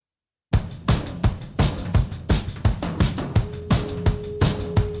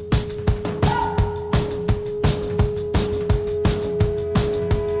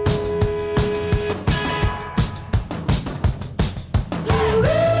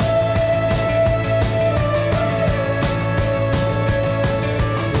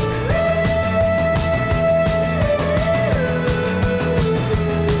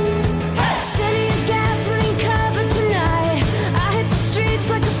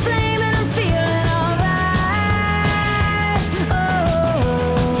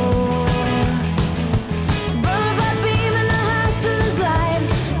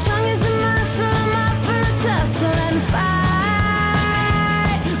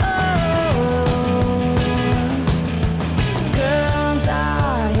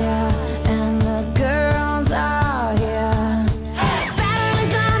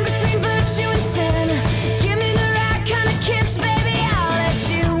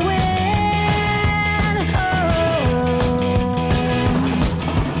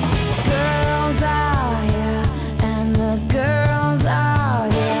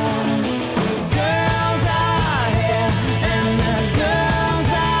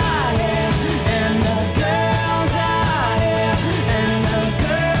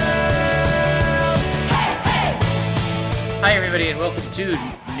everybody, and welcome to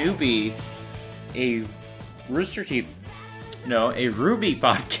Newbie, a Rooster Teeth, a Ruby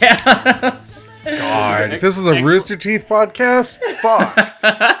podcast. God, if this is a Rooster Teeth podcast, fuck.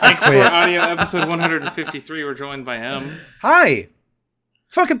 Export Audio episode 153. We're joined by M. Hi.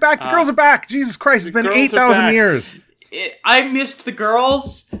 It's fucking back. The girls are back. Jesus Christ, it's been 8,000 years. I missed the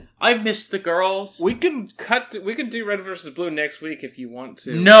girls. We can do Red versus Blue next week if you want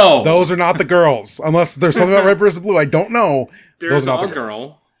to. No. Those are not the girls. Unless there's something about Red versus Blue I don't know. There's a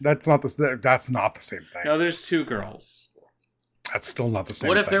girl. That's not the same thing. No, there's two girls. That's still not the same thing.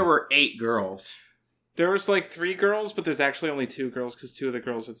 What if there were 8 girls? There was like 3 girls, but there's actually only 2 girls because 2 of the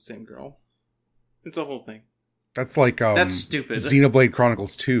girls are the same girl. It's a whole thing. That's like that's stupid. Xenoblade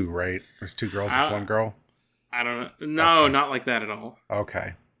Chronicles 2, right? There's 2 girls, it's 1 girl. I don't know. No, okay. Not like that at all.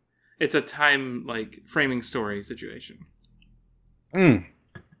 Okay. It's a time, framing story situation.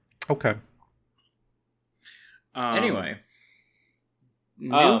 Okay. Anyway.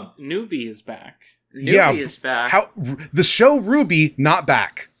 Newbie is back. Newbie is back. The show Ruby, not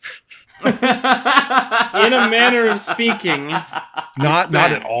back. In a manner of speaking. Not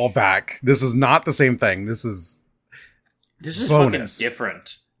at all back. This is not the same thing. This is bonus. Fucking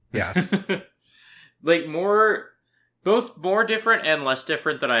different. Yes. Both more different and less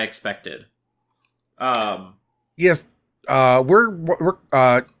different than I expected. Yes.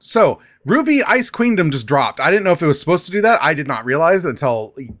 So Ruby Ice Queendom just dropped. I didn't know if it was supposed to do that. I did not realize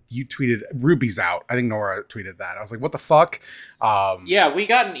until you tweeted Ruby's out. I think Nora tweeted that. I was like, what the fuck? Yeah, we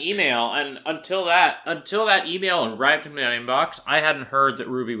got an email, and until that email arrived in my inbox, I hadn't heard that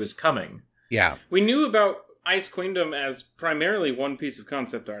Ruby was coming. Yeah. We knew about Ice Queendom as primarily one piece of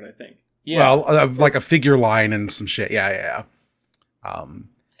concept art, I think. Yeah. Well, like a figure line and some shit. Yeah.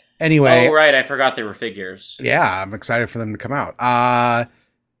 Anyway. Oh, right. I forgot they were figures. Yeah, I'm excited for them to come out.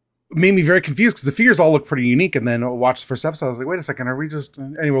 Made me very confused because the figures all look pretty unique. And then I watched the first episode. I was like, wait a second. Are we just...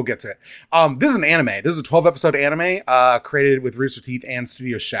 Anyway, we'll get to it. This is an anime. This is a 12-episode anime created with Rooster Teeth and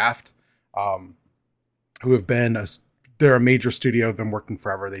Studio Shaft, who have been... They're a major studio. Have been working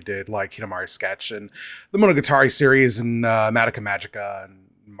forever. They did like Hitomari Sketch and the Monogatari series and Madoka Magica, and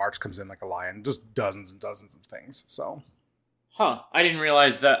March Comes In Like a Lion. Just dozens and dozens of things. So, I didn't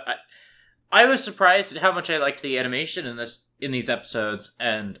realize that. I was surprised at how much I liked the animation in these episodes,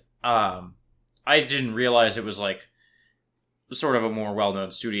 and I didn't realize it was like sort of a more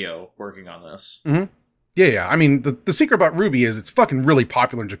well-known studio working on this. Mm-hmm. Yeah. I mean, the secret about Ruby is it's fucking really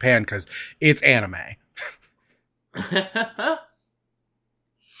popular in Japan because it's anime.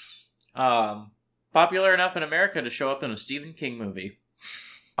 Popular enough in America to show up in a Stephen King movie.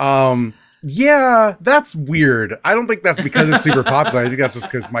 Yeah, that's weird. I don't think that's because it's super popular. I think that's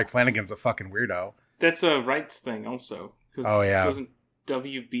just because Mike Flanagan's a fucking weirdo. That's a rights thing also. Oh, yeah. Doesn't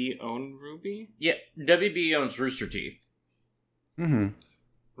WB own Ruby? Yeah, WB owns Rooster Teeth. Mm-hmm.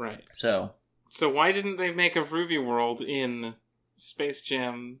 Right. So why didn't they make a Ruby world in Space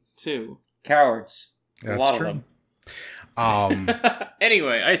Jam 2? Cowards. That's a lot true. of them.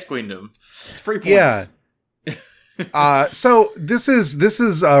 Anyway, Ice Queendom. It's free points. Yeah. So this is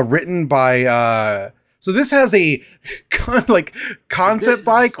written by so this has a concept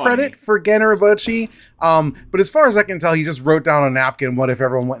by credit for Gen Urobuchi. But as far as I can tell, he just wrote down on a napkin, what if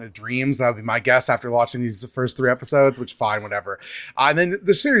everyone went into dreams? That would be my guess after watching these first 3 episodes, which fine, whatever. And then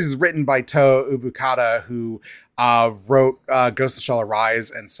the series is written by Toa Ubukata, who wrote Ghost of the Shell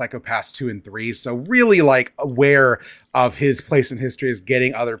Arise and Psycho-Pass 2 and 3. So really aware of his place in history as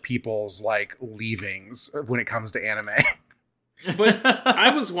getting other people's leavings when it comes to anime. But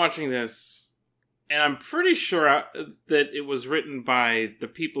I was watching this, and I'm pretty sure that it was written by the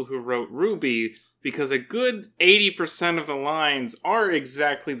people who wrote Ruby, because a good 80% of the lines are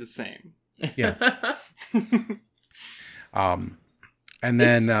exactly the same. Yeah. And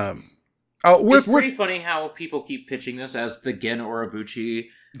then it's pretty funny how people keep pitching this as the Gen Urobuchi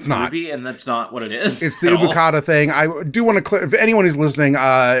Ruby, and that's not what it is. It's the Ubukata thing. I do want to clear, if anyone who's listening,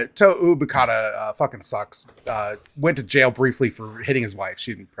 Toa Ubukata fucking sucks. Went to jail briefly for hitting his wife.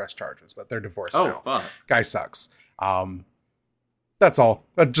 She didn't press charges, but they're divorced now. Oh, fuck. Guy sucks. That's all.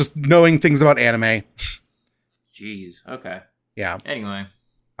 Just knowing things about anime. Jeez. Okay. Yeah. Anyway.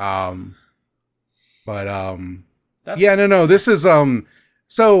 No. This is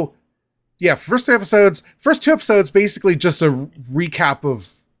so. Yeah, first 2 episodes basically just a recap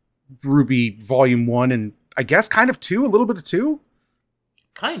of Ruby Volume 1 and I guess kind of 2, a little bit of 2.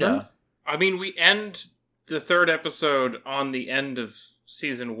 Kinda. I mean, we end the 3rd episode on the end of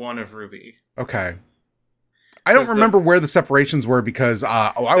Season 1 of Ruby. Okay. I don't remember where the separations were because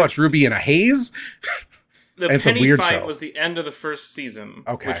I watched Ruby in a haze. The penny fight was the end of the first season,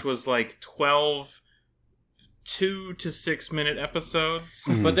 okay, which was 12 2 to 6 minute episodes.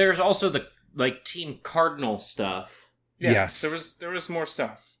 Mhm. But there's also the like Team Cardinal stuff. Yeah, Yes. there was more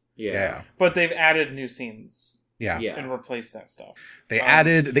stuff, Yeah. but they've added new scenes Yeah. Yeah. and replaced that stuff. They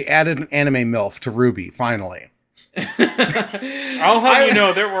added an anime MILF to RWBY, finally. I'll have you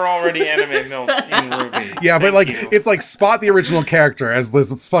know there were already anime MILFs in RWBY. Yeah, but Thank like you. it's like Spot the original character as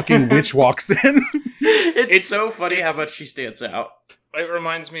this fucking witch walks in. It's so funny how it's- much she stands out. It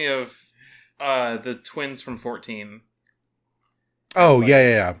reminds me of the twins from 14. Oh,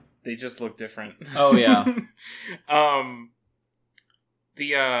 yeah. They just look different. Oh, yeah.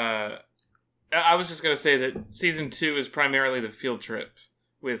 I was just gonna say that season 2 is primarily the field trip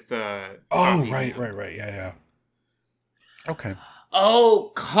with Oh, Coffee right. Man. Yeah. Okay.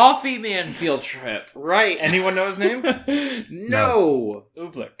 Oh, Coffee Man field trip. Right. Anyone know his name? No.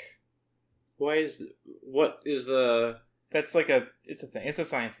 Oobleck. What is the It's a thing. It's a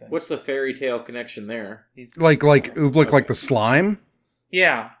science thing. what's the fairy tale connection there? He's Like Oobleck, like the slime?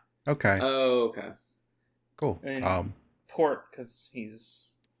 yeah, Okay. Oh, okay. Cool. and- port because he's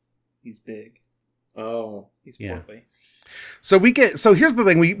big. Oh. He's Yeah. portly. So here's the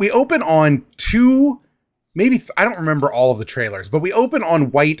thing. We open on two, maybe, I don't remember all of the trailers, but we open on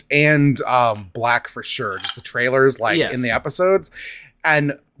white and black for sure. Just the trailers, like, Yes. in the episodes.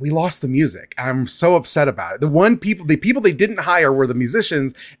 And we lost the music. And I'm so upset about it. The people they didn't hire were the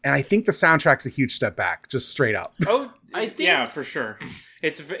musicians. And I think the soundtrack's a huge step back, just straight up. Oh, I think- yeah, for sure.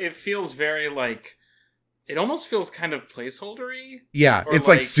 It feels very like it almost feels kind of placeholdery. Yeah, Or it's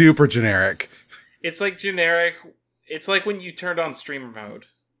like like- super generic. It's like generic. It's like when you turned on streamer mode.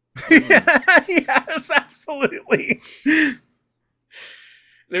 Yes, absolutely.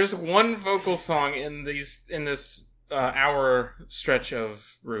 There's one vocal song in this hour stretch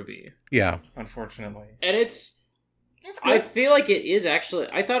of RWBY, Yeah. unfortunately. And it's It's I good. feel like it is actually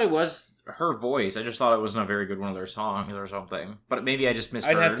I thought it was her voice. I just thought it wasn't a very good one of their songs or something. But maybe I just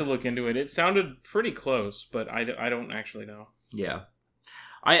misheard. I'd have to look into it. It sounded pretty close, but I don't actually know. Yeah.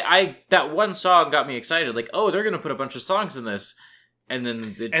 I that one song got me excited. Like, oh, they're gonna put a bunch of songs in this, and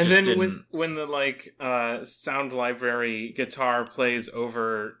then it And just then didn't. when the sound library guitar plays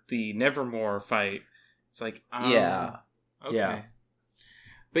over the Nevermore fight, it's like Yeah. okay. Yeah.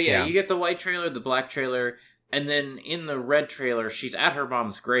 But yeah, Yeah. you get the white trailer, the black trailer, and then in the red trailer, she's at her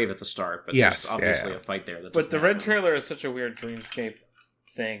mom's grave at the start. But Yes, there's obviously yeah. a fight there. That But the doesn't red happen. trailer is such a weird dreamscape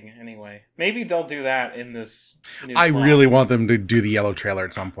thing. Anyway, maybe they'll do that in this. New I plot. really want them to do the yellow trailer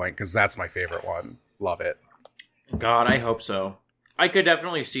at some point because that's my favorite one. Love it. God, I hope so. I could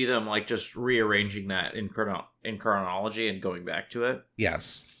definitely see them like just rearranging that in chronology and going back to it.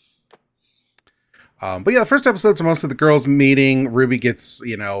 Yes. But yeah, the first episode's mostly the girls meeting. RWBY gets,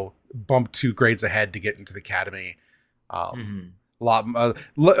 bumped 2 grades ahead to get into the academy. Mhm.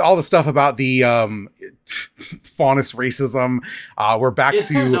 All the stuff about the faunus racism. We're back It's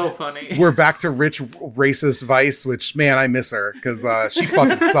to so funny. we're back to rich racist Vice, which man, I miss her because she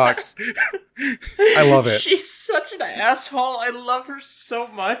fucking sucks. I love it. She's such an asshole. I love her so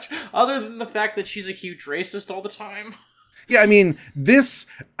much. Other than the fact that she's a huge racist all the time. Yeah, I mean,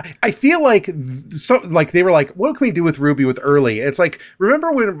 I feel like they were like, what can we do with RWBY with Early? It's like,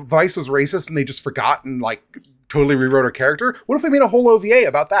 remember when Vice was racist and they just forgot and like totally rewrote her character? What if we made a whole OVA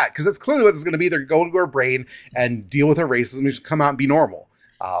about that? Because that's clearly what it's going to be. They're going to her brain and deal with her racism and just come out and be normal.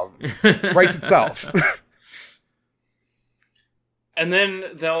 Writes itself. And then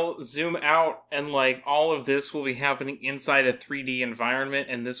they'll zoom out, and like all of this will be happening inside a 3D environment,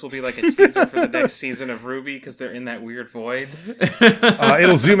 and this will be like a teaser for the next season of RWBY because they're in that weird void.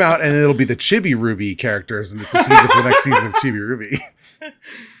 It'll zoom out and it'll be the Chibi RWBY characters, and it's a teaser for the next season of Chibi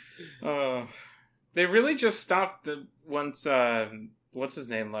RWBY. They really just stopped once what's his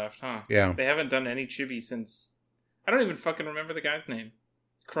name left, huh? Yeah. They haven't done any chibi since. I don't even fucking remember the guy's name.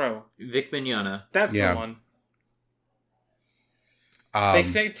 Crow. Vic Mignogna. That's Yeah. the one. They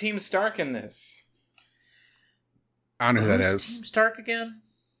say Team Stark in this. I don't know who that Who's is. Team Stark again?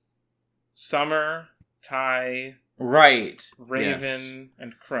 Summer, Ty, Right. Raven, Yes.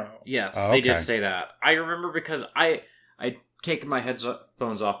 and Crow. Yes, Oh, they did okay. say that. I remember because I'd taken my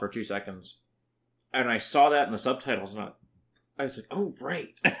headphones off for 2 seconds, and I saw that in the subtitles, and I was like, "Oh,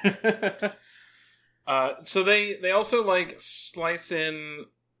 right." So they also like slice in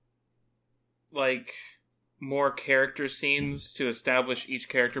like more character scenes to establish each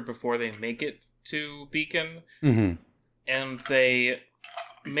character before they make it to Beacon, Mm-hmm. and they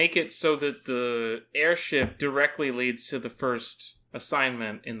make it so that the airship directly leads to the first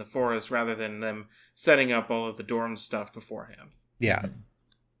assignment in the forest rather than them setting up all of the dorm stuff beforehand, Yeah.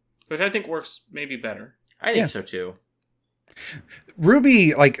 which I think works maybe better. I think Yeah. so too.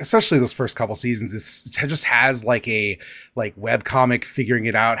 Ruby, like, especially those first couple seasons, just has like a webcomic figuring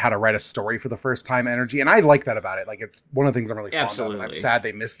it out how to write a story for the first time energy. And I like that about it. Like, it's one of the things I'm really fond of. And I'm sad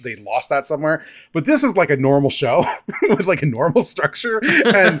they lost that somewhere. But this is like a normal show with like a normal structure.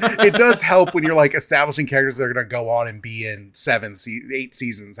 And it does help when you're like establishing characters that are going to go on and be in 8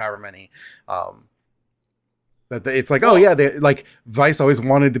 seasons, however many. It's like, oh yeah, they, like, Vice always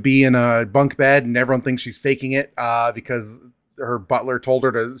wanted to be in a bunk bed and everyone thinks she's faking it because her butler told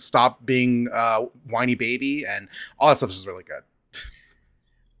her to stop being a whiny baby, and all that stuff is really good.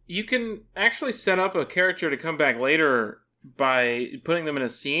 You can actually set up a character to come back later by putting them in a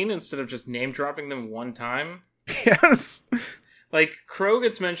scene instead of just name dropping them one time. Yes. Like, Crow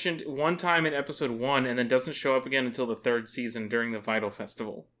gets mentioned one time in episode 1 and then doesn't show up again until the 3rd season during the Vital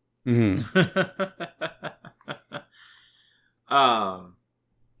Festival. Mm-hmm.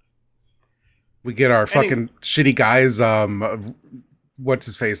 We get our fucking shitty guys, what's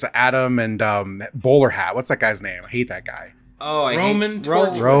his face? Adam and Bowler Hat. What's that guy's name? I hate that guy. Oh, Roman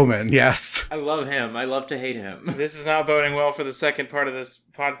Torchwick. Roman, yes. I love him. I love to hate him. This is not boding well for the second part of this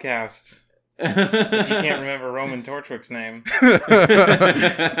podcast. If you can't remember Roman Torchwick's name. It's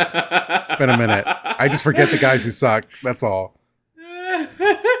been a minute. I just forget the guys who suck. That's all.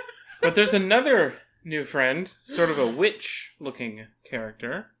 But there's another new friend, sort of a witch-looking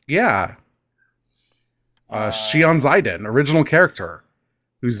character. Yeah. Shion Zaiden, original character,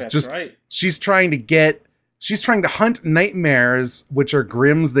 who's That's right. She's trying to hunt nightmares, which are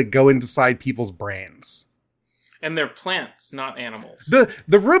grims that go inside people's brains. And they're plants, not animals. The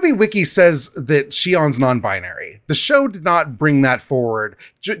Ruby Wiki says that Shion's non-binary. The show did not bring that forward.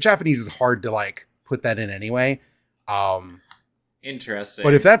 Japanese is hard to like put that in anyway. Interesting.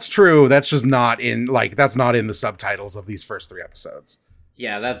 But if that's true, that's just not in the subtitles of these first 3 episodes.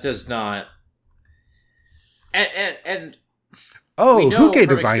 Yeah, that does not. And Huke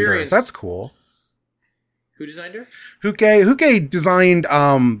designed her. That's cool. Who designed her? Huke designed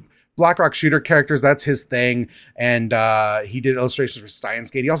Blackrock Shooter characters. That's his thing. And he did illustrations for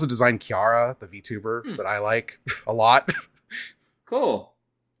Steins Gate. He also designed Kiara, the VTuber that I like a lot. Cool.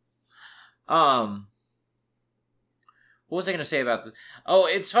 What was I going to say about this? Oh,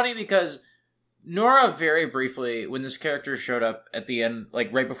 it's funny because Nora very briefly, when this character showed up at the end,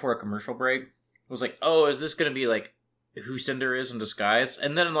 like right before a commercial break, was like, oh, is this going to be like who Cinder is in disguise?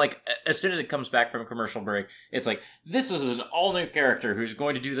 And then like as soon as it comes back from a commercial break, it's like, this is an all new character who's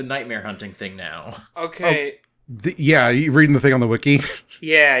going to do the nightmare hunting thing now. Okay. You reading the thing on the wiki?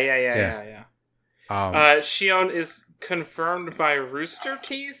 Yeah. Shion is confirmed by Rooster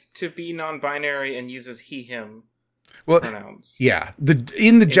Teeth to be non-binary and uses he, him pronouns. Yeah.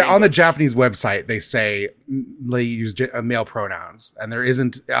 On the Japanese website, they say they use male pronouns, and there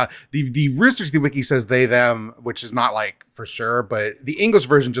isn't the Rooster Teeth wiki says they, them, which is not like for sure, but the English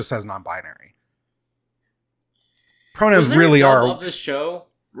version just says non-binary. Pronouns really are. Of this show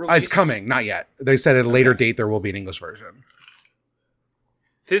it's coming, not yet. They said at a later date there will be an English version.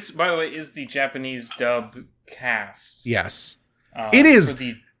 This, by the way, is the Japanese dub cast. Yes, it is.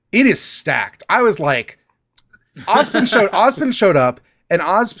 It is stacked. I was like, Ozpin showed up, and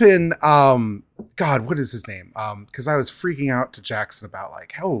Ozpin, God, what is his name? Because I was freaking out to Jackson about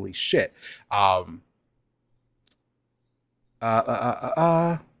like, holy shit. Sorry,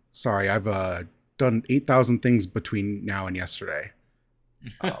 I've done 8,000 things between now and yesterday.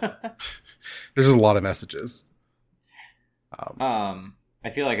 There's just a lot of messages. I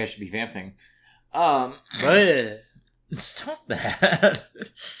feel like I should be vamping. Stop that.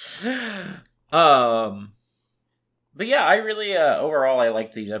 But yeah, I really, overall, I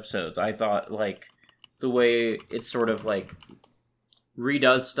liked these episodes. I thought, like, the way it sort of, like,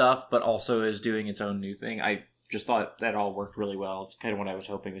 redoes stuff, but also is doing its own new thing. I just thought that all worked really well. It's kind of what I was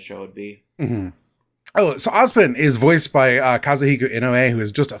hoping the show would be. Mm-hmm. Oh, so Ozpin is voiced by Kazuhiko Inoue, who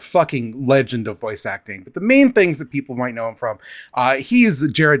is just a fucking legend of voice acting. But the main things that people might know him from, he is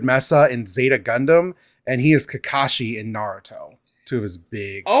Jared Mesa in Zeta Gundam, and he is Kakashi in Naruto. Two of his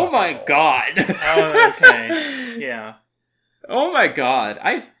big. Oh my roles. God! Oh, okay. Yeah. Oh my God!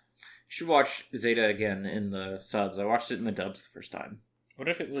 I should watch Zeta again in the subs. I watched it in the dubs the first time. What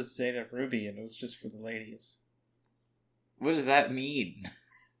if it was Zeta Ruby and it was just for the ladies? What does that mean?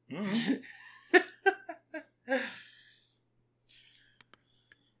 Mm-hmm.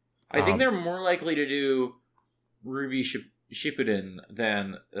 I think they're more likely to do Ruby Shippuden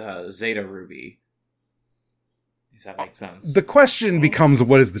than Zeta Ruby. If that makes sense. The question becomes,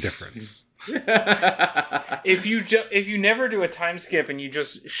 what is the difference? If you never do a time skip and you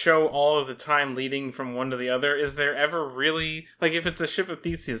just show all of the time leading from one to the other, is there ever really, like, if it's a Ship of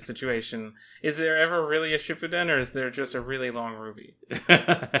Theseus situation, is there ever really a Shippuden, or is there just a really long Ruby?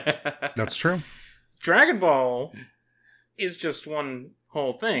 That's true. Dragon Ball is just one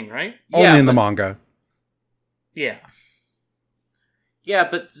whole thing, right? Only in the manga. Yeah. Yeah,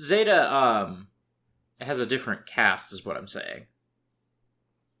 but Zeta has a different cast, is what I'm saying.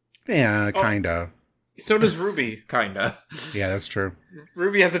 Yeah, kinda. So does Ruby. Kinda. Yeah, that's true.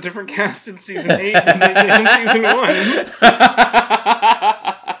 Ruby has a different cast in season 8 than they did in season 1.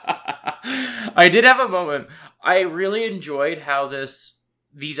 I did have a moment. I really enjoyed how these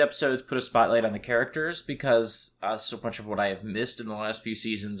episodes put a spotlight on the characters, because so much of what I have missed in the last few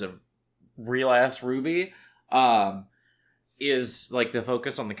seasons of real ass Ruby is like the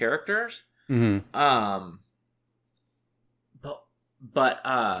focus on the characters. Mm-hmm. But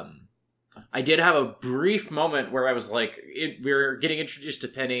I did have a brief moment where I was like, we were getting introduced to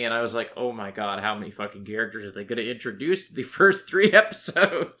Penny, and I was like, oh my god, how many fucking characters are they going to introduce the first 3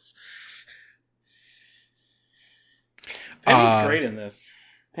 episodes? Penny's great in this.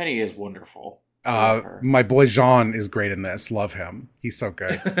 Penny is wonderful. My boy Jean is great in this. Love him. He's so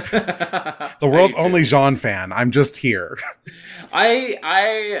good. The world's only Jean fan. I'm just here.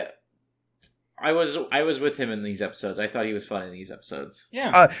 I was with him in these episodes. I thought he was fun in these episodes.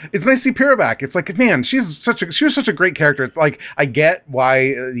 Yeah. It's nice to see Pyrrha back. It's like, man, she was such a great character. It's like, I get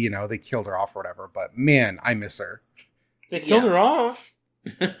why, they killed her off or whatever, but man, I miss her. They killed her off.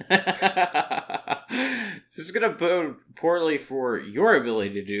 This is going to bode poorly for your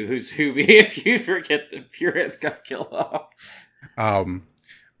ability to do Who's Whoby if you forget that Pyrrha's got killed off.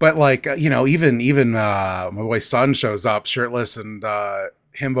 But like, even my boy Sun shows up shirtless and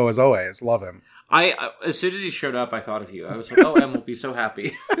himbo as always. Love him. As soon as he showed up, I thought of you. I was like, oh, Em will be so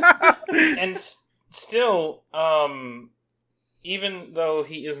happy. And still, even though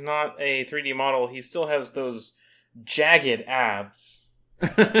he is not a 3D model, he still has those jagged abs.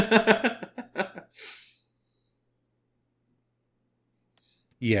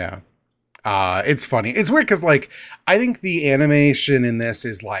 Yeah. It's funny. It's weird because, like, I think the animation in this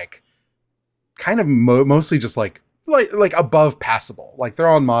is, like, kind of mostly just, like above passable. Like, they're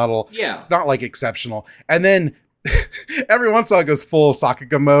on model. Yeah. It's not, like, exceptional. And then every once in a while it goes full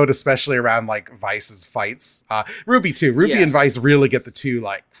Sakuga mode, especially around, like, Vice's fights. Ruby, too. Ruby and Vice really get the 2,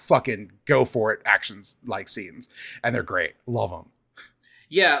 like, fucking go for it actions, like, scenes. And they're great. Love them.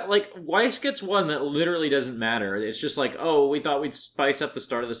 Yeah, like, Weiss gets one that literally doesn't matter. It's just like, oh, we thought we'd spice up the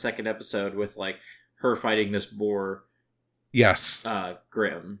start of the second episode with, like, her fighting this boar. Yes.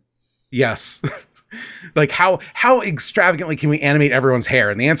 Grim. Yes. Like, how extravagantly can we animate everyone's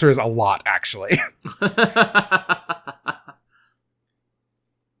hair? And the answer is a lot, actually.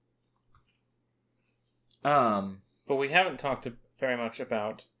 But we haven't talked very much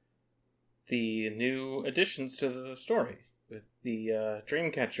about the new additions to the story with the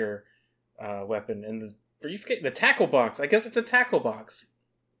Dreamcatcher weapon and the briefcase, the tackle box. I guess it's a tackle box.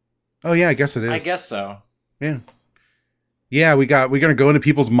 Oh yeah, I guess it is. I guess so. Yeah. Yeah, we're gonna go into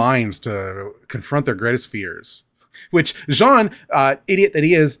people's minds to confront their greatest fears. Which Jean, idiot that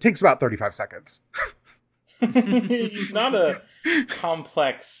he is, takes about 35 seconds. He's not a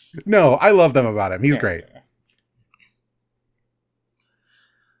complex. No, I love them about him. He's great.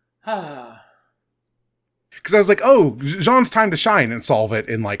 Because I was like, oh, Jean's time to shine and solve it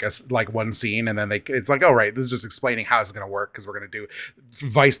in like one scene, and then it's like, oh right, this is just explaining how it's gonna work because we're gonna do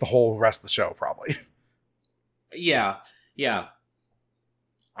Vice the whole rest of the show probably. Yeah.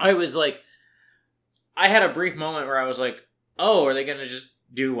 I was like, I had a brief moment where I was like, oh, are they gonna just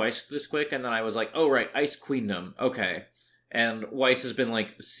do Weiss this quick? And then I was like, oh right, Ice Queendom, okay. And Weiss has been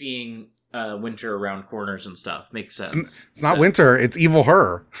like seeing Winter around corners and stuff. Makes sense. It's not Winter, it's evil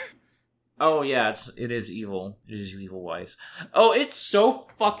her. Oh yeah, it is evil. It is evil Weiss. Oh, it's so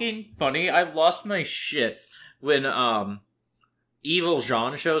fucking funny. I lost my shit when evil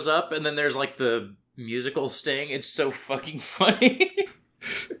Jean shows up, and then there's like the musical sting. It's so fucking funny.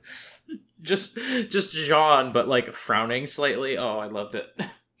 just Jean, but like frowning slightly. Oh, I loved it.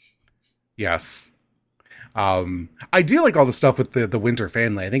 Yes. I do like all the stuff with the Winter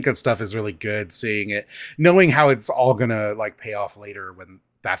family. I think that stuff is really good, seeing it, knowing how it's all gonna like pay off later when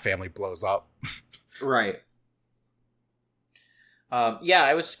that family blows up. Right. Yeah,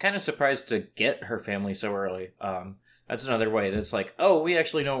 I was kind of surprised to get her family so early. That's another way that's like, oh, we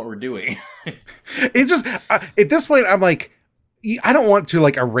actually know what we're doing. It just, at this point, I'm like, I don't want to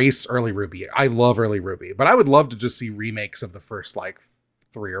like erase early Ruby. I love early Ruby, but I would love to just see remakes of the first like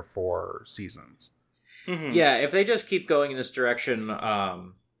 3 or 4 seasons. Mm-hmm. Yeah, if they just keep going in this direction,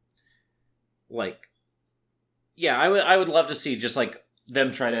 like, yeah, I would love to see just like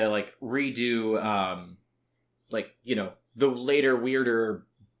them try to like redo, like, you know, the later weirder,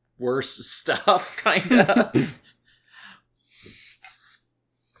 worse stuff, kind of.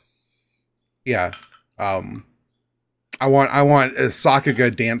 Yeah. I want a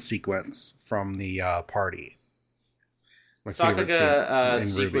Sakuga dance sequence from the party. My favorite scene Sakuga in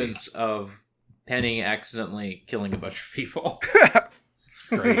sequence of Penny accidentally killing a bunch of people. It's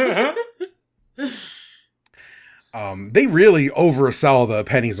great. They really oversell the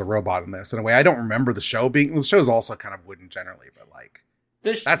Penny's a robot in this in a way. I don't remember the show being. The show's also kind of wooden generally, but like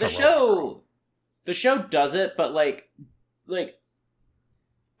the show does it, but like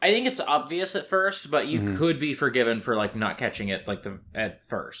I think it's obvious at first, but you could be forgiven for like not catching it like at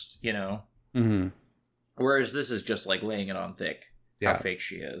first, you know. Mm-hmm. Whereas this is just like laying it on thick how fake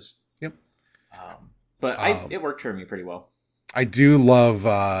she is. Yep. But it worked for me pretty well. I do love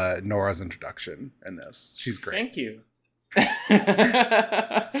Nora's introduction in this. She's great. Thank you.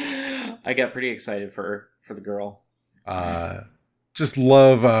 I got pretty excited for the girl. Just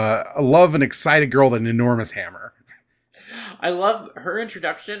love an excited girl with an enormous hammer. I love her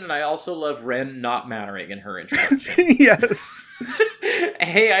introduction, and I also love Ren not mattering in her introduction. Yes.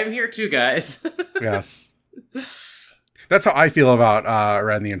 Hey, I'm here too, guys. Yes. That's how I feel about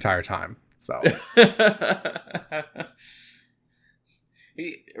Ren the entire time. So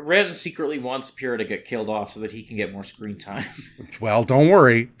Ren secretly wants Pyrrha to get killed off so that he can get more screen time. Well, don't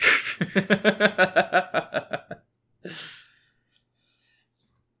worry.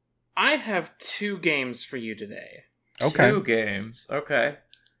 I have 2 games for you today. Okay. 2 games. Okay.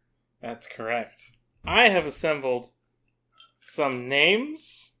 That's correct. I have assembled some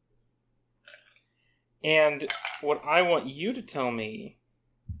names, and what I want you to tell me.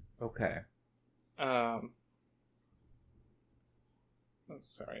 Okay.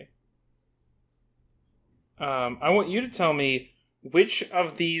 Sorry. I want you to tell me which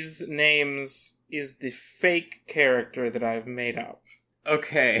of these names is the fake character that I've made up.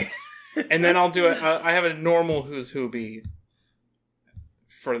 Okay. And then I'll do it. I have a normal Who's Who be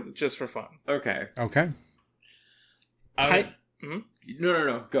for fun. Okay. Okay.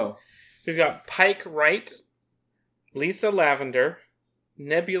 No. Go. We've got Pike Wright, Lisa Lavender,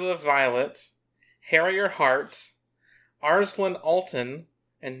 Nebula Violet, Harrier Hart, Arslan Alton,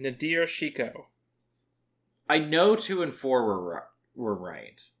 and Nadir Shiko. I know 2 and 4 were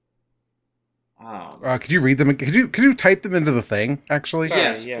right. Could you read them? Could you type them into the thing? Actually, Sorry,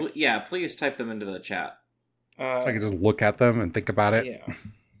 yes. Please type them into the chat. So I can just look at them and think about it. Yeah.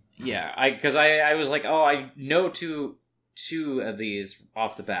 Yeah, because I was like, oh, I know two of these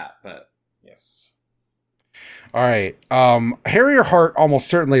off the bat, but Yes. All right. Harrier Hart almost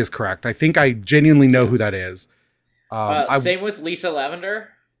certainly is correct. I think I genuinely know who that is. Same with Lisa Lavender.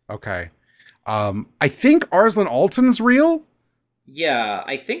 Okay. I think Arslan Alton's real. Yeah,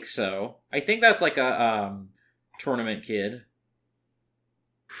 I think so. I think that's like a tournament kid.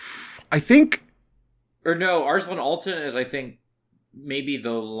 I think... Or no, Arslan Alton is, I think, maybe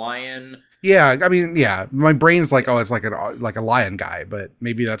the lion. Yeah, I mean, yeah. My brain's like, oh, it's like a lion guy, but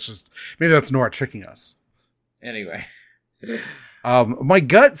maybe that's Nora tricking us. Anyway. My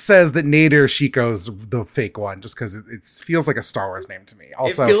gut says that Nadir Shiko's the fake one, just because it feels like a Star Wars name to me.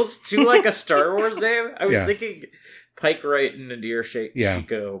 Also, it feels too like a Star Wars name. I was thinking Pike Wright and Nadir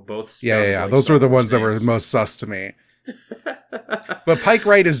Shiko both. Yeah. Like Those Star were the Wars ones names. that were most sus to me. But Pike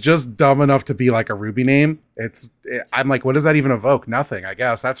Wright is just dumb enough to be like a Ruby name. I'm like, what does that even evoke? Nothing, I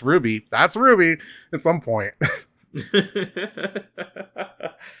guess. That's Ruby at some point.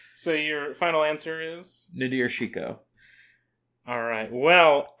 So your final answer is? Nadir Shiko. All right.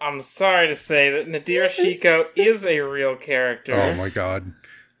 Well, I'm sorry to say that Nadir Shiko is a real character. Oh my god.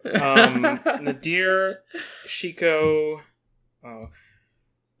 Nadir Shiko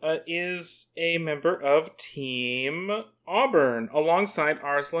is a member of Team Auburn alongside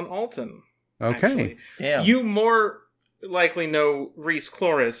Arslan Alton. Okay. Actually. Damn. You more likely know Reese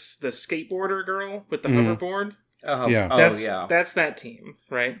Cloris, the skateboarder girl with the hoverboard. Oh, yeah. That's that team,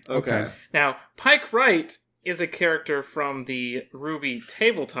 right? Okay. Now, Pike Wright is a character from the Ruby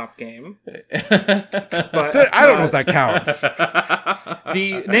tabletop game. But I don't know if that counts.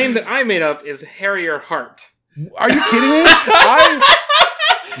 the name that I made up is Harrier Hart. Are you kidding me?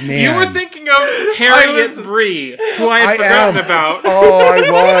 Man. You were thinking of Harriet Bree, who I had forgotten about. Oh, I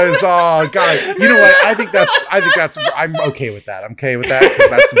was. Oh, God. You know what? I think that's. I'm okay with that. I'm okay with that because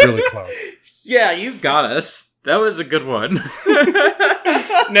that's really close. Yeah, you got us. That was a good one.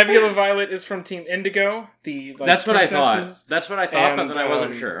 Nebula Violet is from Team Indigo. That's what I thought. But then I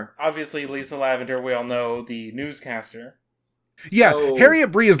wasn't sure. Obviously, Lisa Lavender, we all know, the newscaster. Yeah, Oh.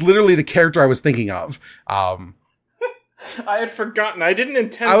 Harriet Bree is literally the character I was thinking of. I had forgotten. I didn't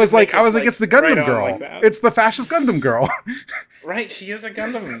intend. I was to like, make it, it's the Gundam right on girl. like that. It's the fascist Gundam girl. Right, she is a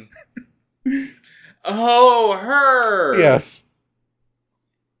Gundam. Oh, her. Yes.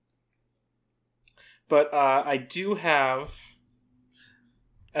 But I do have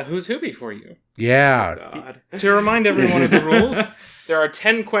a Who's Whoopie for you. Yeah. God. To remind everyone of the rules, there are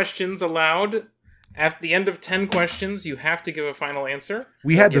 10 questions allowed. At the end of 10 questions, you have to give a final answer.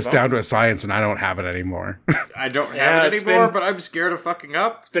 We had Give this up. down to a science, and I don't have it anymore. I don't Yeah, have it it's anymore, been- but I'm scared of fucking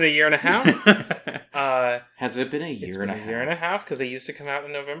up. It's been a year and a half. Has it been a It's year been and a a year and a half because they used to come out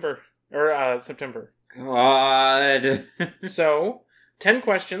in November or September. God. So, 10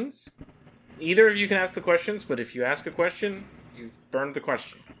 questions. Either of you can ask the questions, but if you ask a question, you've burned the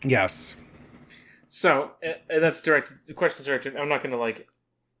question. Yes. So, that's directed. The question's directed. I'm not going to, like,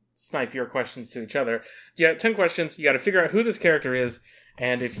 snipe your questions to each other. You got 10 questions. You got to figure out who this character is.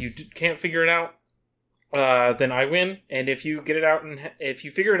 And if you can't figure it out, then I win. And if you get it out and if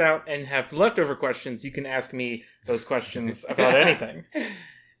you figure it out and have leftover questions, you can ask me those questions about anything.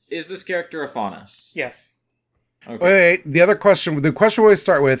 Is this character a Faunus? Yes. Okay. Wait, the question we always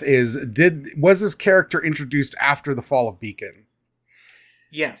start with is, was this character introduced after the fall of Beacon?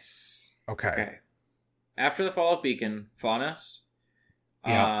 Yes. Okay. Okay. After the fall of Beacon, Faunus.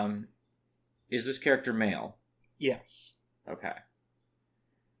 Yeah. Is this character male? Yes. Okay.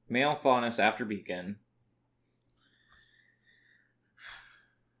 Male Faunus after Beacon.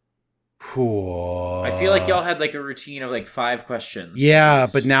 Cool. I feel like y'all had like a routine of like 5 questions. Yeah,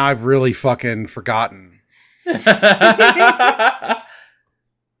 but now I've really fucking forgotten.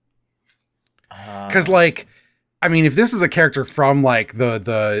 Because, like, I mean, if this is a character from, like,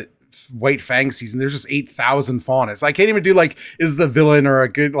 the White Fang season, there's just 8,000 Faunus. I can't even do, like, is the villain or a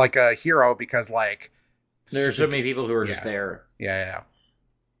good, like, a hero, because, like... there's so many people who are just Yeah. there. Yeah.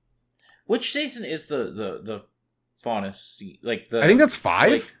 Which season is the Faunus? Like the I think that's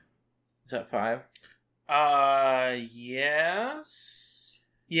 5? like, is that 5? Yes.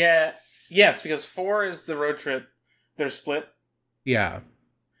 Yeah. Yes, because 4 is the road trip. They're split. Yeah.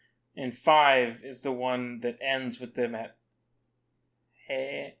 And 5 is the one that ends with them at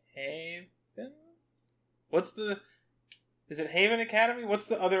Haven? What's the... Is it Haven Academy? What's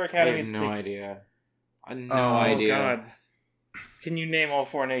the other I academy? have no idea. I have no Oh, idea. Oh, God. Can you name all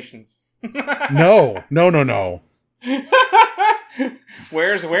 4 nations? No.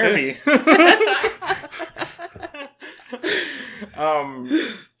 Where's Werribee?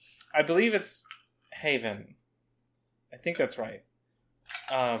 I believe it's Haven. I think that's right.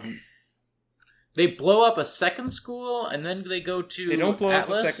 They blow up a second school and then they go to They don't blow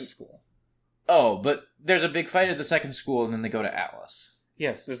Atlas? up the second school. Oh, but there's a big fight at the second school and then they go to Atlas.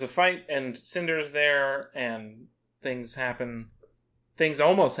 Yes, there's a fight and Cinder's there and things happen. Things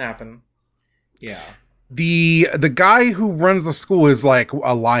almost happen. Yeah. The guy who runs the school is, like,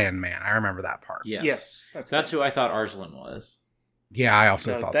 a lion man. I remember that part. Yes. That's That's who I thought Arslan was. Yeah, I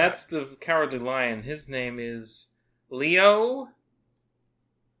also no, thought that's the Cowardly Lion. His name is Leo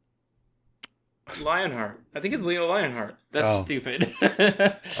Lionheart. I think it's Leo Lionheart. That's Oh. stupid.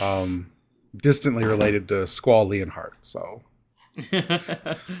 that. Distantly related to Squall Leonhardt, so...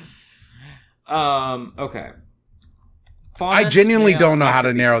 Okay. I Faunus, genuinely male, don't know how to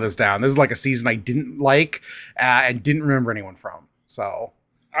after narrow this down. This is like a season I didn't like and didn't remember anyone from. So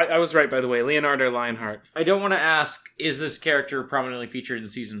I was right, by the way. Leonardo Lionheart. I don't want to ask, is this character prominently featured in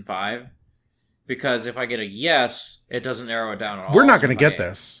season 5? Because if I get a yes, it doesn't narrow it down at all. we're not going If to get I-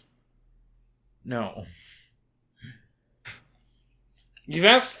 this. No. You've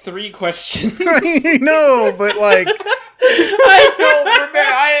asked 3 questions. I know, but like, I don't remember.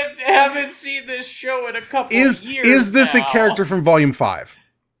 I haven't seen this show in a couple is of years. is this now. a character from Volume 5?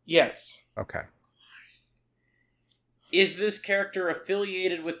 Yes. Okay. Is this character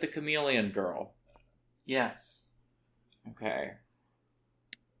affiliated with the Chameleon Girl? Yes. Okay.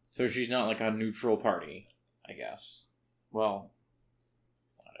 So she's not like a neutral party, I guess. Well,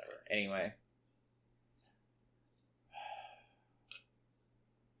 whatever. Anyway.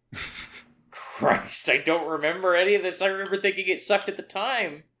 Christ, I don't remember any of this. I remember thinking it sucked at the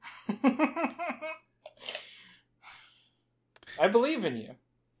time. I believe in you.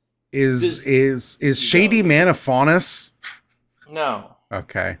 Is Shady Man a Faunus? No.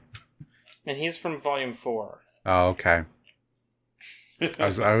 Okay. And he's from Volume 4. Oh, okay.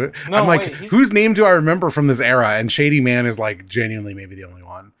 I'm No, like, wait, he's- whose name do I remember from this era? And Shady Man is like genuinely maybe the only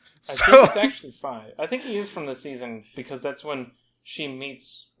one. I So think it's actually 5. I think he is from this season because that's when she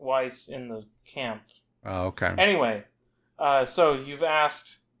meets Weiss in the camp. oh, okay. Anyway, so you've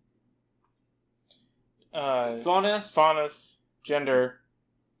asked Faunus? Faunus, gender.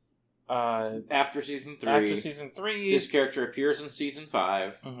 After season 3. After season 3. This character appears in season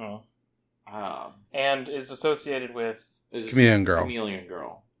 5. And is associated with... Chameleon Girl. Chameleon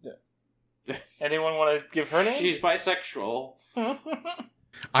Girl. Yeah. Anyone want to give her name? She's bisexual.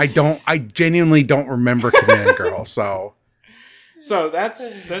 I genuinely don't remember Chameleon Girl, so... So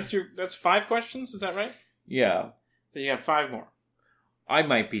that's 5 questions, is that right? Yeah. So you got 5 more. I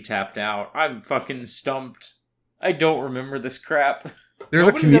might be tapped out. I'm fucking stumped. I don't remember this crap. There's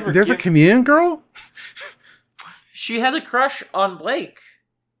a Chameleon Girl? She has a crush on Blake.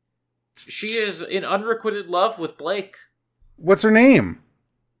 She is in unrequited love with Blake. What's her name?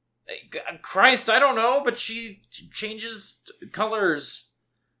 Christ, I don't know, but she changes colors.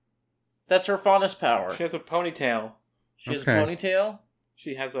 That's her fondest power. She has a ponytail. She has a ponytail?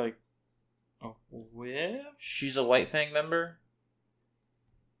 She has a whip? She's a White Fang member?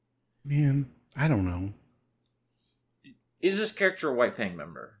 Man, I don't know. Is this character a White Fang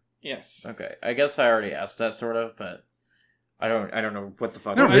member? Yes. Okay, I guess I already asked that sort of, but I don't know what the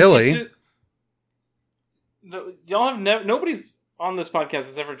fuck. Not really. Y'all have nobody's on this podcast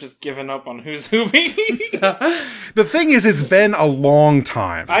has ever just given up on who's Hoobie. The thing is, it's been a long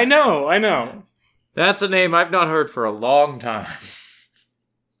time. I know. That's a name I've not heard for a long time.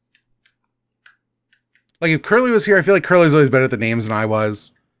 Like, if Curly was here, I feel like Curly's always better at the names than I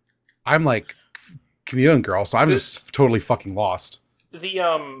was. I'm like Chameleon Girl, so I'm just totally fucking lost.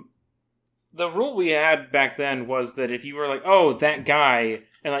 The rule we had back then was that if you were like, oh, that guy,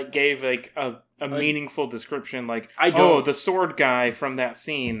 and like gave like a meaningful description, like, the sword guy from that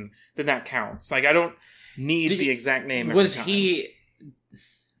scene, then that counts. Like, I don't need the exact name every time. He...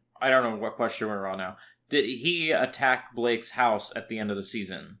 I don't know what question we're on now. Did he attack Blake's house at the end of the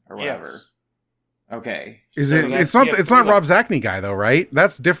season, or whatever? Yes. Okay. It's not Rob Zacny guy, though, right?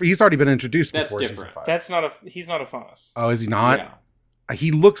 That's different. He's already been introduced before season 5. He's not a Faunus. Oh, is he not? Yeah. He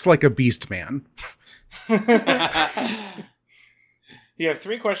looks like a beast man. You have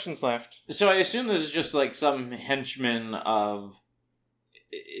 3 questions left. So I assume this is just like some henchman of...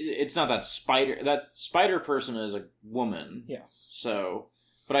 It's not that spider... That spider person is a woman. Yes. So...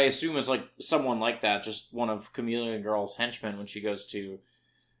 But I assume it's like someone like that, just one of Chameleon Girl's henchmen when she goes to,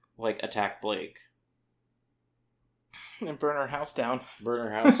 like, attack Blake. And burn her house down.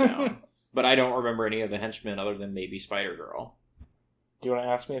 But I don't remember any of the henchmen other than maybe Spider Girl. Do you want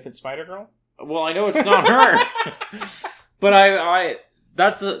to ask me if it's Spider Girl? Well, I know it's not her. But I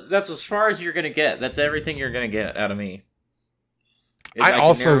that's as far as you're gonna get. That's everything you're gonna get out of me. I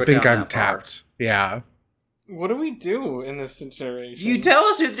also think I'm tapped. Yeah. What do we do in this situation? You tell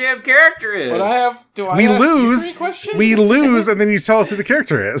us who the damn character is. But we lose. You 3 questions? We lose, and then you tell us who the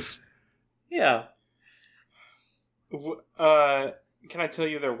character is. Yeah. Can I tell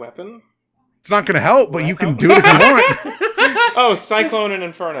you their weapon? It's not going to help, but you can do it if you want. Oh, Cyclone and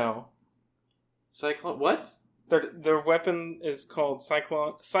Inferno. Cyclone? What? Their weapon is called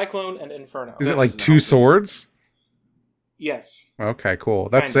Cyclone and Inferno. Is it like 2 swords? Yes. Okay, cool.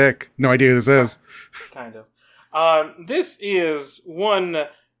 That's sick. No idea who this is. Kind of. This is one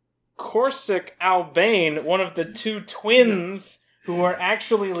Corsic Albane, one of the 2 twins who are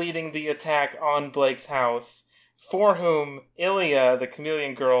actually leading the attack on Blake's house, for whom Ilya, the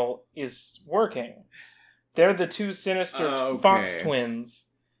Chameleon Girl, is working. They're the 2 sinister Fox twins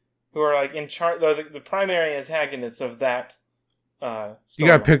who are like in charge, the primary antagonists of that. You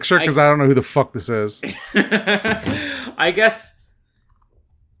got a picture? Because I don't know who the fuck this is. I guess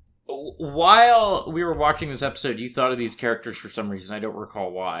while we were watching this episode, you thought of these characters for some reason. I don't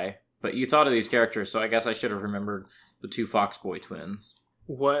recall why. But you thought of these characters, so I guess I should have remembered the 2 Foxboy twins.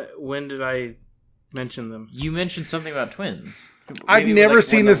 When did I mention them? You mentioned something about twins. I've never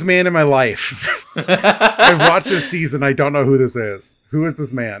seen this man in my life. I've watched this season. I don't know who this is. Who is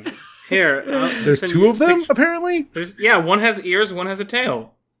this man? Here. There's 2 of them, apparently? One has ears, one has a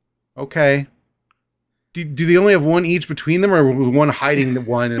tail. Okay. Do they only have one each between them, or was one hiding the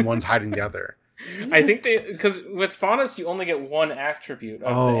one and one's hiding the other? I think because with Faunus, you only get one attribute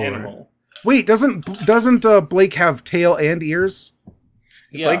of the animal. Wait, doesn't Blake have tail and ears?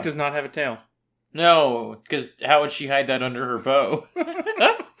 Yeah. Blake does not have a tail. No, because how would she hide that under her bow?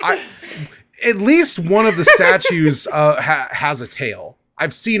 At least one of the statues has a tail.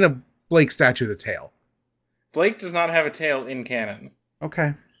 I've seen a Blake statue with a tail. Blake does not have a tail in canon.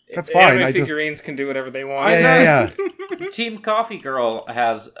 Okay. That's fine. Anime figurines can do whatever they want. Yeah. Team Coffee Girl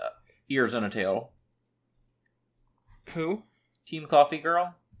has ears and a tail. Who? Team Coffee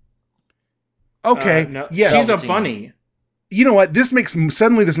Girl? Okay. No. Yeah. She's a bunny. You know what? This makes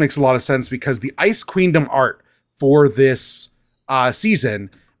a lot of sense because the Ice Queendom art for this season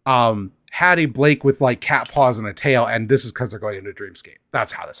Hattie Blake with like cat paws and a tail, and this is because they're going into Dreamscape.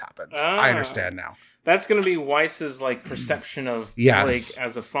 That's how this happens. Ah. I understand now. That's going to be Weiss's like perception of Yes. Blake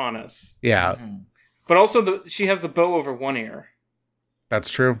as a faunus. Yeah, But also, she has the bow over one ear.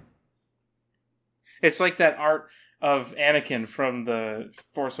 that's true. It's like that art of Anakin from the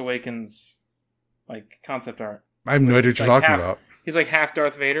Force Awakens, like concept art. I have no idea what It's you're like talking half- about. He's like half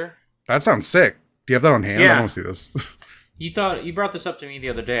Darth Vader. That sounds sick. Do you have that on hand? Yeah. I want to see this. You brought this up to me the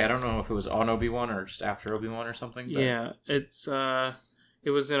other day. I don't know if it was on Obi-Wan or just after Obi-Wan or something. But... Yeah,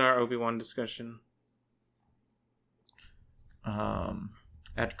 it was in our Obi-Wan discussion.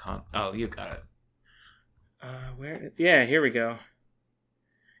 At con. Oh, you got it. Where? Yeah, here we go.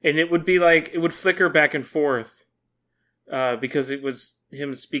 And it would be like it would flicker back and forth, because it was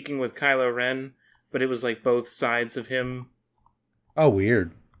him speaking with Kylo Ren, but it was like both sides of him. Oh,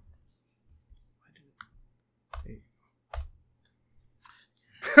 weird.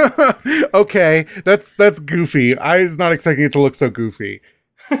 Okay, that's goofy. I was not expecting it to look so goofy.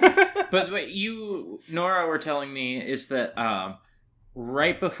 But what you, Nora, were telling me is that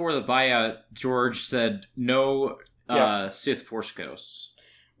right before the buyout, George said no Sith Force ghosts.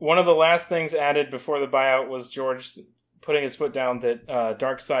 One of the last things added before the buyout was George putting his foot down that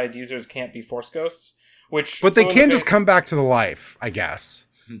dark side users can't be Force ghosts, But they can just come back to the life, I guess.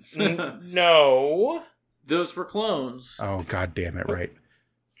 No. Those were clones. Oh, god damn it, right.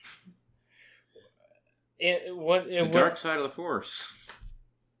 The dark side of the Force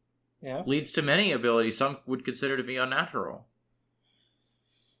Yes. leads to many abilities some would consider to be unnatural.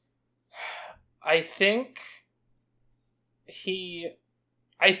 I think the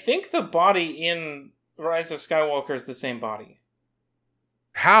body in Rise of Skywalker is the same body.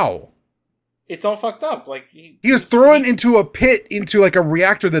 How? It's all fucked up. Like He was thrown into a pit, into like a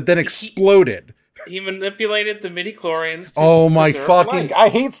reactor that then exploded. He manipulated the midichlorians. Oh my preserve fucking... life. I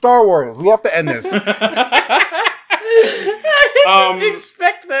hate Star Wars. We have to end this. I didn't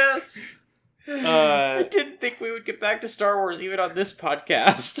expect this. I Uh, didn't think we would get back to Star Wars even on this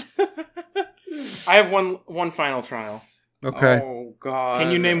podcast. I have one final trial. Okay. Oh god.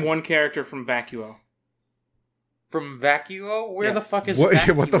 Can you name one character from Vacuo? from Vacuo? Where the Yes. fuck is What,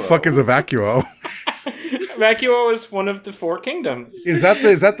 Vacuo? what the fuck is a Vacuo? Vacuo is one of the four kingdoms. Is that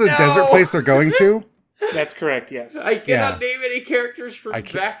the No. desert place they're going to? That's correct. Yes. I cannot name any characters from I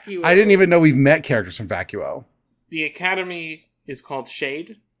can't- Vacuo. I didn't even know we've met characters from Vacuo. The academy is called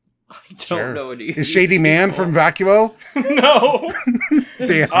Shade. I don't Sure. know any. Is Shady Man from Vacuo? No.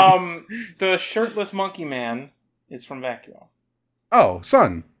 Damn. The shirtless monkey man is from Vacuo. Oh,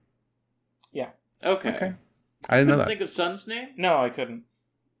 Sun. Okay. Okay. I didn't know Couldn't that. think of Sun's name. No, I couldn't.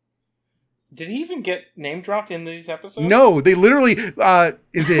 Did he even get name dropped in these episodes? No, they literally,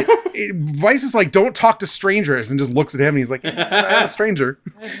 Vice is like, don't talk to strangers, and just looks at him, and he's like, I'm a stranger.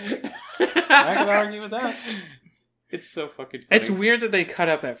 I can argue with that. It's so fucking funny. It's weird that they cut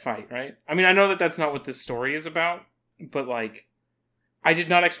out that fight, right? I mean, I know that that's not what this story is about, but like, I did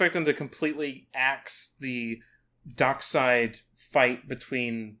not expect them to completely axe the dockside fight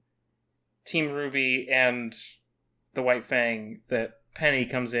between Team Ruby and the White Fang, that Penny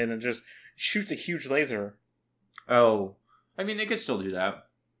comes in and just shoots a huge laser. Oh. I mean, they could still do that.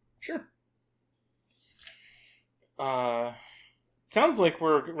 Sure. Sounds like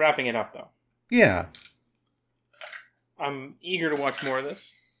we're wrapping it up, though. Yeah. I'm eager to watch more of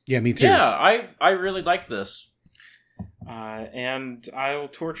this. Yeah, me too. Yeah, I really liked this. And I will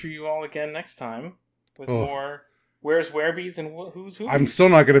torture you all again next time with Oh. more Where's Wherebees and Who's Who. I'm still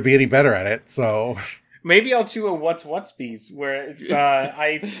not going to be any better at it, so... Maybe I'll do a What's Bees, where it's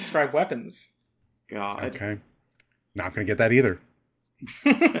I describe weapons. God. Okay. Not going to get that either.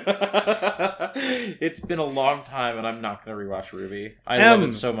 It's been a long time, and I'm not going to rewatch Ruby. I love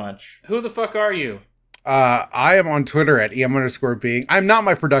it so much. Who the fuck are you? I am on Twitter at EM_being. I'm not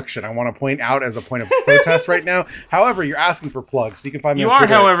my production. I want to point out as a point of protest right now. However, you're asking for plugs, so you can find me You on are,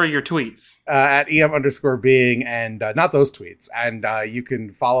 Twitter however, your tweets. at EM_being, and not those tweets. And you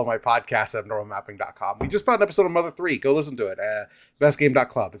can follow my podcast at normalmapping.com. We just put an episode of Mother 3. Go listen to it.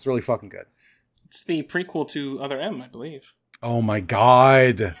 Bestgame.club. It's really fucking good. It's the prequel to Other M, I believe. Oh my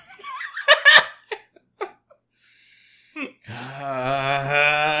god.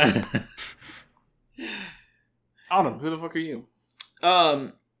 Autumn, who the fuck are you?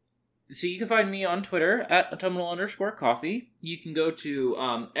 So you can find me on Twitter at autumnal_coffee. You can go to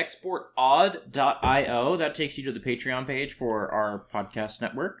exportodd.io. That takes you to the Patreon page for our podcast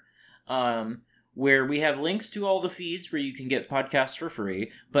network, where we have links to all the feeds where you can get podcasts for free.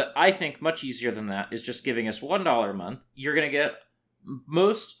 But I think much easier than that is just giving us $1 a month. You're going to get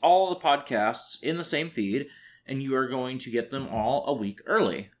all the podcasts in the same feed. and you are going to get them all a week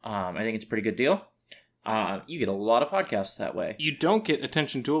early. I think it's a pretty good deal. You get a lot of podcasts that way. You don't get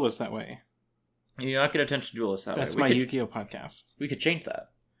Attention Duelists that way. You do not get Attention Duelists that That's way. my Yu-Gi-Oh podcast. We could change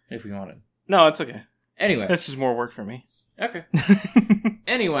that if we wanted. No, it's okay. Anyway. That's just more work for me. Okay.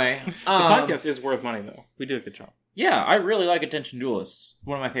 Anyway. The podcast is worth money, though. We do a good job. Yeah, I really like Attention Duelists.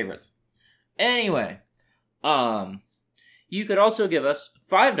 One of my favorites. Anyway. You could also give us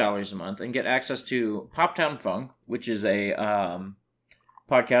 $5 a month and get access to Poptown Funk, which is a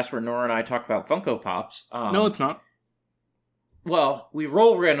podcast where Nora and I talk about Funko Pops. No, it's not. Well, we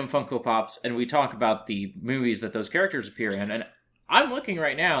roll random Funko Pops and we talk about the movies that those characters appear in. And I'm looking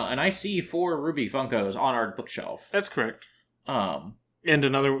right now and I see 4 Ruby Funkos on our bookshelf. That's correct. And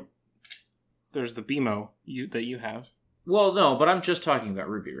another... There's the BMO that you have. Well, no, but I'm just talking about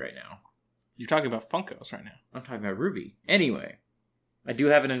Ruby right now. You're talking about Funkos right now. I'm talking about Ruby. Anyway, I do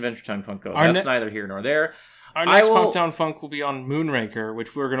have an Adventure Time Funko. That's neither here nor there. Our next Poptown Funk will be on Moonraker,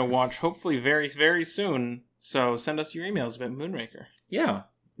 which we're going to watch hopefully very, very soon. So send us your emails about Moonraker. Yeah.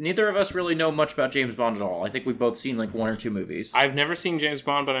 Neither of us really know much about James Bond at all. I think we've both seen like 1 or 2 movies. I've never seen James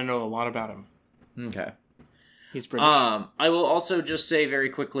Bond, but I know a lot about him. Okay. He's British. I will also just say very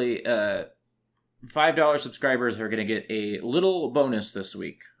quickly, $5 subscribers are going to get a little bonus this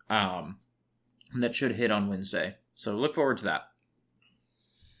week. That should hit on Wednesday. So look forward to that.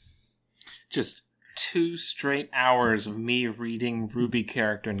 Just 2 straight hours of me reading Ruby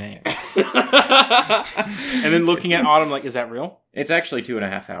character names. And then looking at Autumn like, is that real? It's actually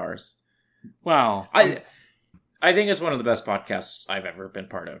 2.5 hours. Wow. I think it's one of the best podcasts I've ever been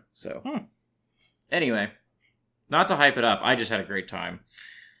part of. So Anyway, not to hype it up, I just had a great time.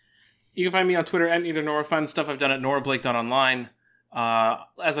 You can find me on Twitter at Neither Nora. Find stuff I've done at norablake.online.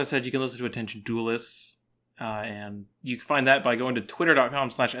 As I said, you can listen to Attention Duelists, and you can find that by going to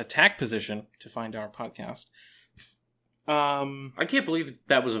twitter.com/attackposition to find our podcast. I can't believe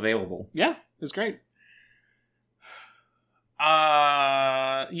that was available. Yeah, it's great.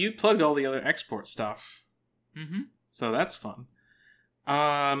 You plugged all the other export stuff. Mm-hmm. So that's fun.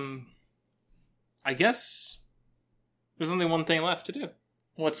 I guess there's only one thing left to do.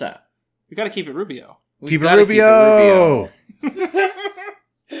 What's that? We gotta keep it Rubio. Keep it Rubio!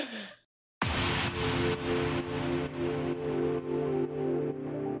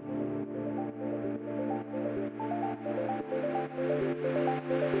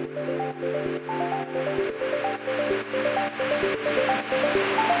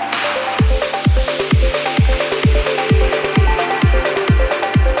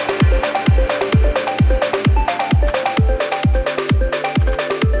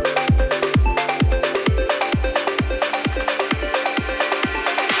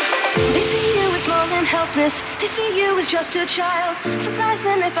 They see you as just a child. Surprised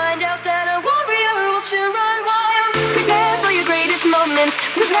when they find out that a warrior will soon run wild. Prepare for your greatest moments.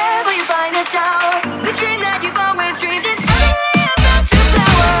 Prepare for your finest hour. The dream that you've always dreamed is suddenly about to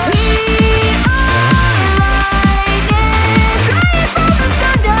flower. We are lightning, crying from the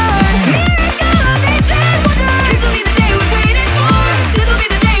thunder. Miracle of ancient wonder. This will be the day we've waited for. This will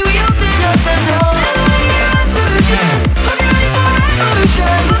be the day we open up the door. And when you're revolution, hope you're ready for revolution.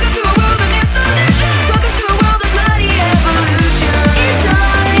 Welcome to a world of installation. Welcome to a world of bloody evolution. In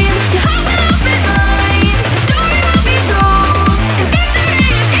time, you have an open mind. The story will be told, and victory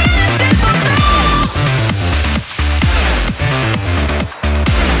is innocent for soul.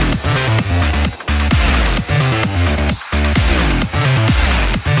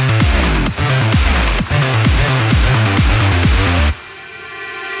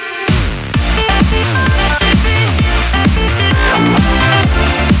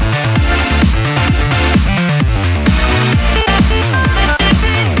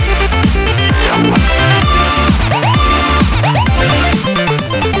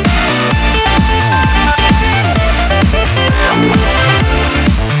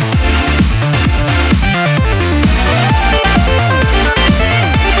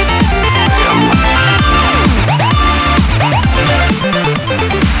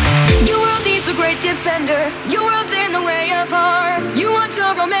 Your world needs a great defender. Your world's in the way of harm. You want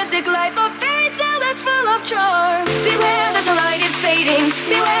a romantic life, a fairy tale that's full of charm. Beware